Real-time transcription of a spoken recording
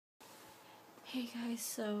Hey guys,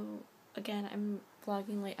 so again, I'm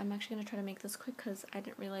vlogging late. I'm actually going to try to make this quick because I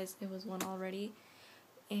didn't realize it was 1 already,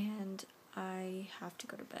 and I have to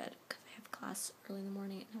go to bed because I have class early in the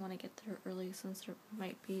morning and I want to get there early since there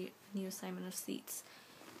might be a new assignment of seats.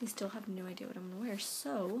 We still have no idea what I'm going to wear,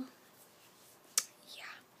 so yeah.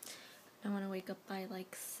 I want to wake up by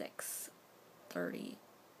like 6:30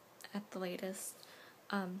 at the latest,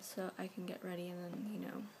 so I can get ready and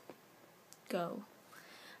then, go.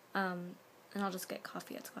 And I'll just get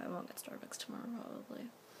coffee at school. I won't get Starbucks tomorrow, probably.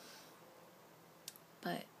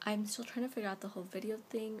 But I'm still trying to figure out the whole video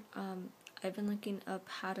thing. I've been looking up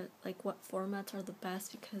how to, what formats are the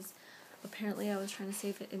best, because apparently I was trying to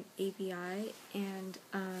save it in AVI, and,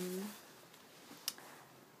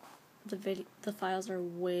 the files are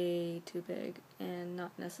way too big and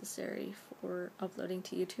not necessary for uploading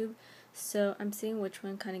to YouTube. So I'm seeing which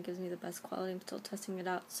one kind of gives me the best quality. I'm still testing it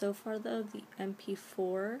out. So far though, the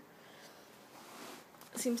MP4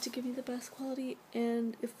 seems to give me the best quality,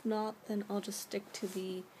 and if not, then I'll just stick to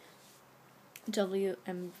the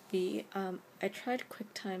WMV. I tried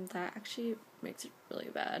QuickTime. That actually makes it really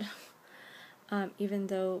bad. Even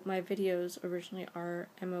though my videos originally are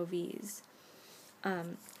MOVs.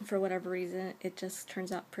 For whatever reason, it just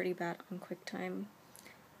turns out pretty bad on QuickTime.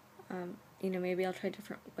 Maybe I'll try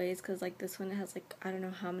different ways, because this one has I don't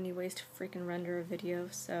know how many ways to freaking render a video,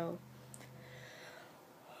 so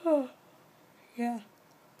yeah.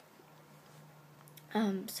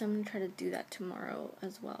 So I'm gonna try to do that tomorrow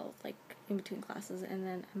as well, in between classes, and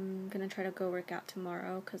then I'm gonna try to go work out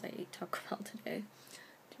tomorrow because I ate Taco Bell today.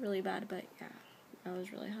 It's really bad, but yeah, I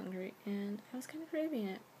was really hungry and I was kind of craving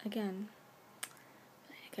it again.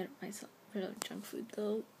 I get myself rid of junk food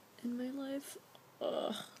though in my life.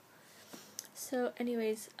 Ugh. So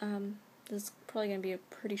anyways, this is probably gonna be a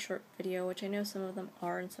pretty short video, which I know some of them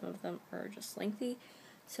are and some of them are just lengthy.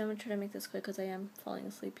 So I'm going to try to make this quick because I am falling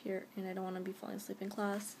asleep here and I don't want to be falling asleep in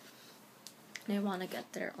class. And I want to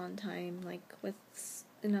get there on time, with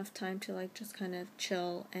enough time to just kind of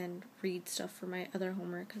chill and read stuff for my other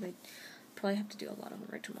homework, because I probably have to do a lot of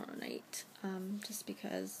homework tomorrow night, just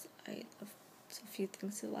because I left a few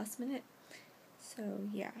things to the last minute. So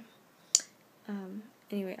yeah.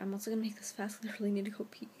 Anyway, I'm also going to make this fast because I really need to go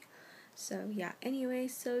pee. So yeah, anyway,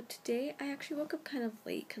 so today I actually woke up kind of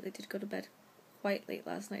late because I did go to bed quite late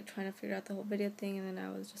last night trying to figure out the whole video thing, and then I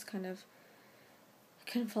was just I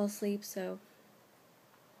couldn't fall asleep, so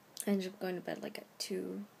I ended up going to bed at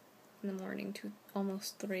 2 in the morning to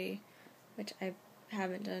almost 3, which I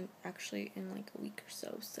haven't done actually in a week or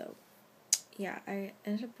so. So yeah, I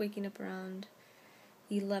ended up waking up around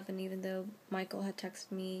 11, even though Michael had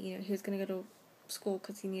texted me, he was going to go to school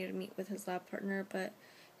because he needed to meet with his lab partner, but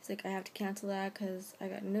he's like, I have to cancel that because I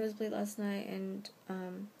got a nosebleed last night, and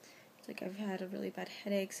I've had a really bad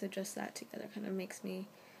headache, so just that together kind of makes me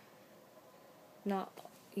not,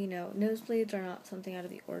 nosebleeds are not something out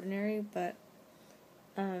of the ordinary, but,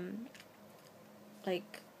 I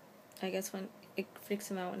guess when it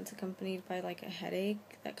freaks him out when it's accompanied by, a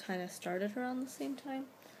headache that kind of started around the same time,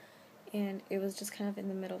 and it was just kind of in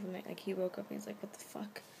the middle of the night, he woke up and he's like, what the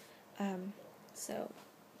fuck, so,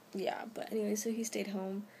 yeah, but anyway, so he stayed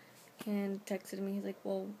home, and texted me. He's like,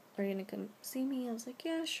 well, are you gonna come see me? I was like,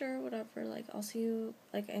 yeah, sure, whatever, I'll see you,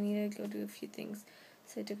 I need to go do a few things.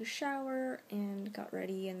 So I took a shower and got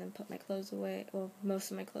ready and then put my clothes away, well, most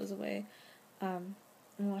of my clothes away, and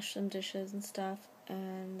washed some dishes and stuff,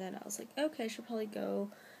 and then I was like, okay, I should probably go,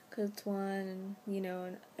 because it's 1,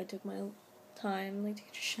 and I took my time, to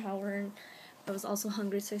get a shower, and I was also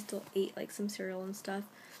hungry, so I still ate, some cereal and stuff.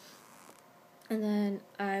 And then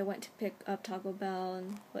I went to pick up Taco Bell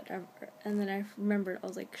and whatever, and then I remembered, I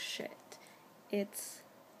was like, shit, it's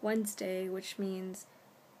Wednesday, which means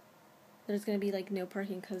there's gonna be, no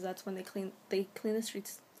parking, because that's when they clean the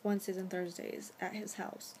streets Wednesdays and Thursdays at his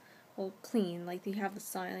house. Well, clean, they have the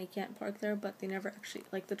sign, you can't park there, but they never actually,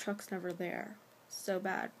 the truck's never there. So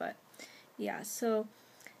bad, but, yeah, so,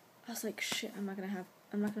 I was like, shit, I'm not gonna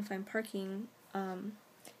find parking, and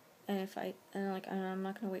I'm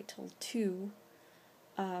not gonna wait till 2,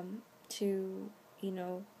 to,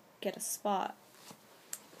 get a spot.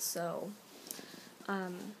 So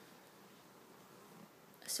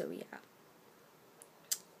yeah.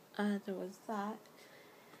 There was that.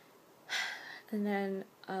 And then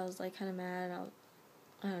I was, kind of mad, and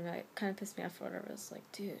I don't know, it kind of pissed me off or whatever. It was like,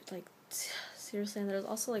 dude, seriously. And there was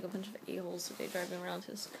also, a bunch of a-holes today driving around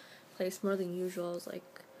his place more than usual. I was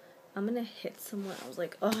like, I'm gonna hit someone. I was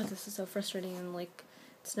like, oh, this is so frustrating, and,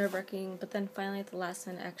 it's nerve-wracking. But then finally at the last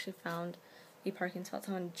minute I actually found a parking spot.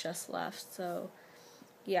 Someone just left, so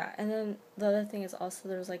yeah. And then the other thing is also,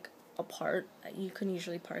 there's a part that you can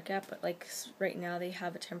usually park at, but like right now they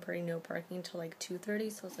have a temporary no parking until like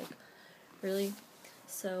 2:30, so it's like, really?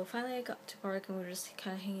 So finally I got to park and we were just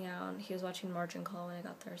kind of hanging out. He was watching Margin Call when I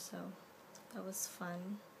got there, so that was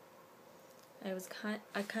fun. I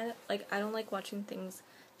kind of, like, I don't like watching things,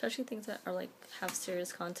 especially things that are, like, have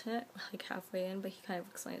serious content, like, halfway in, but he kind of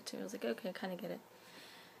explained it to me. I was like, okay, I kind of get it.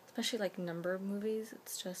 Especially, like, number movies,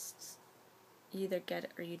 it's just, you either get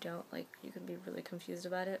it or you don't. Like, you can be really confused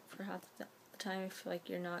about it for half the time if, like,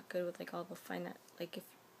 you're not good with, like, all the finance, like, if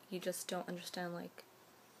you just don't understand, like,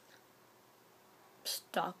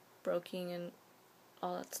 stockbroking and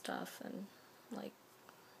all that stuff, and, like,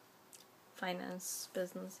 finance,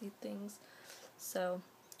 businessy things. So,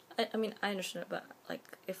 I mean, I understand it, but,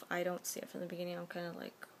 like, if I don't see it from the beginning, I'm kind of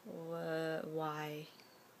like, why?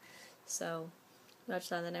 So, we watched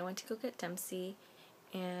that, and then I went to go get Dempsey,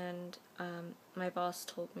 and, my boss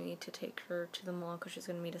told me to take her to the mall, because she's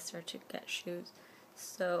going to meet us there to get shoes.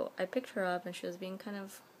 So, I picked her up, and she was being kind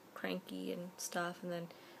of cranky and stuff, and then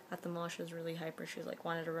at the mall, she was really hyper. She was, like,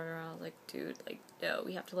 wanted to run around. I was like, dude, like, no,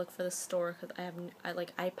 we have to look for the store, because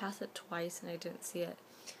I passed it twice, and I didn't see it,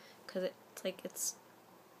 because it's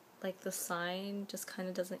like, the sign just kind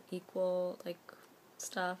of doesn't equal, like,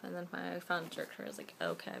 stuff, and then when I found a directory, I was like,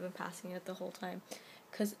 okay, I've been passing it the whole time,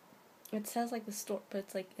 because it says, like, the store, but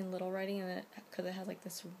it's, like, in little writing, and because it has, like,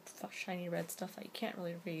 this shiny red stuff that you can't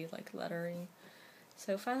really read, like, lettering.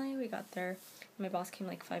 So finally we got there. My boss came,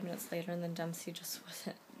 like, 5 minutes later, and then Dempsey just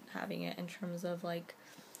wasn't having it in terms of, like,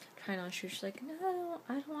 trying on shoes. She's like, no,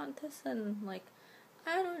 I don't want this, and, like,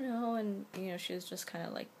 I don't know, and, you know, she was just kind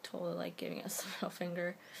of, like, totally, like, giving us the middle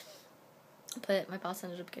finger. But my boss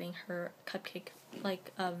ended up getting her cupcake,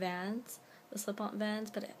 like, Vans, the slip-on Vans,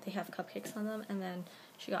 but they have cupcakes on them, and then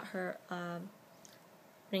she got her,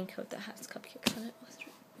 raincoat that has cupcakes on it.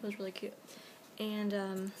 It was really cute.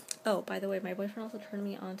 And, oh, by the way, my boyfriend also turned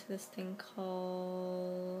me on to this thing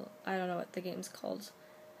called, I don't know what the game's called,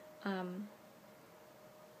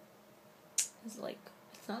 it's like,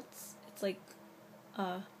 it's like,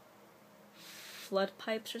 flood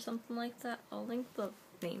pipes or something like that. I'll link the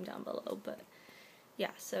name down below, but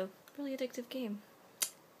yeah, so really addictive game.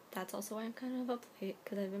 That's also why I'm kind of up late,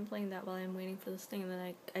 because I've been playing that while I'm waiting for this thing, and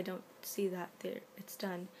then I don't see that it's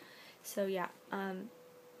done. So yeah, and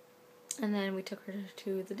then we took her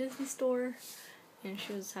to the Disney store, and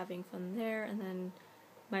she was having fun there, and then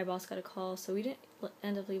my boss got a call, so we didn't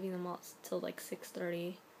end up leaving the mall till like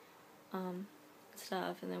 6:30,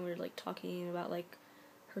 stuff, and then we were like talking about like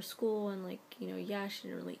her school, and like, you know, yeah, she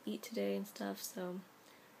didn't really eat today and stuff, so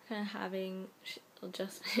kind of having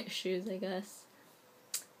adjustment issues, I guess.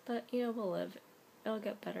 But, you know, we'll live. It'll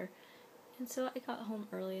get better. And so I got home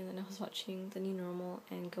early, and then I was watching The New Normal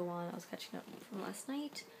and Go On. I was catching up from last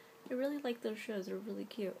night. I really like those shows. They're really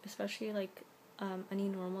cute. Especially, like, A New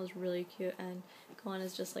Normal is really cute, and Go On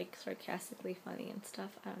is just, like, sarcastically funny and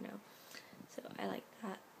stuff. I don't know. So I like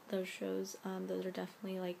that. Those shows, those are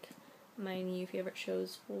definitely, like, my new favorite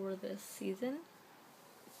shows for this season.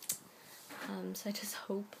 So I just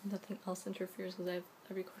hope nothing else interferes, because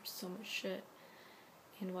I record so much shit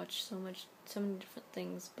and watch so many different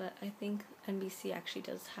things, but I think NBC actually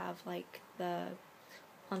does have, like, the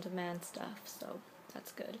on-demand stuff, so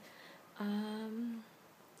that's good.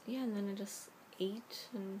 Yeah, and then I just ate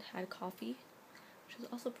and had coffee, which is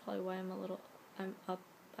also probably why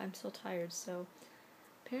I'm so tired, so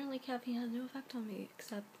apparently caffeine has no effect on me,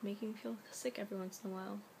 except making me feel sick every once in a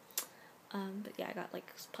while. But yeah, I got,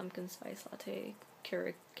 like, pumpkin spice latte,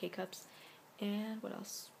 Keurig K-Cups, and what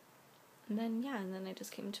else? And then I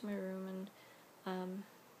just came into my room and,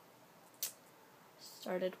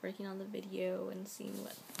 started working on the video and seeing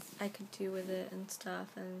what I could do with it and stuff,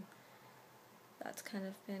 and that's kind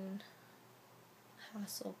of been a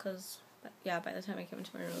hassle, because, by the time I came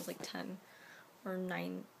into my room, it was, like, 10 or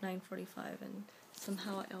 9:45, and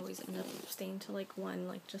somehow I always end up staying till, like, 1,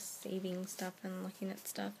 like, just saving stuff and looking at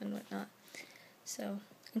stuff and whatnot. So,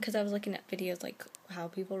 because I was looking at videos, like, how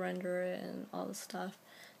people render it and all this stuff,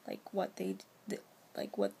 like, what they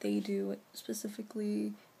do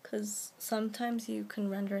specifically, because sometimes you can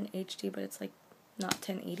render in HD, but it's, like, not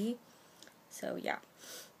 1080, so, yeah.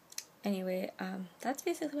 Anyway, that's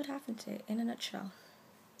basically what happened today, in a nutshell.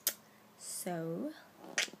 So,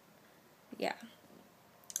 yeah.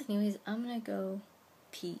 Anyways, I'm gonna go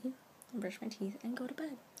pee, brush my teeth, and go to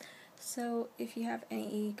bed. So, if you have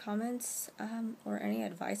any comments, or any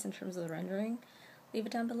advice in terms of the rendering, leave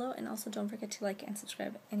it down below, and also don't forget to like and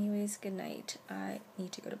subscribe. Anyways, good night. I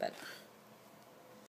need to go to bed.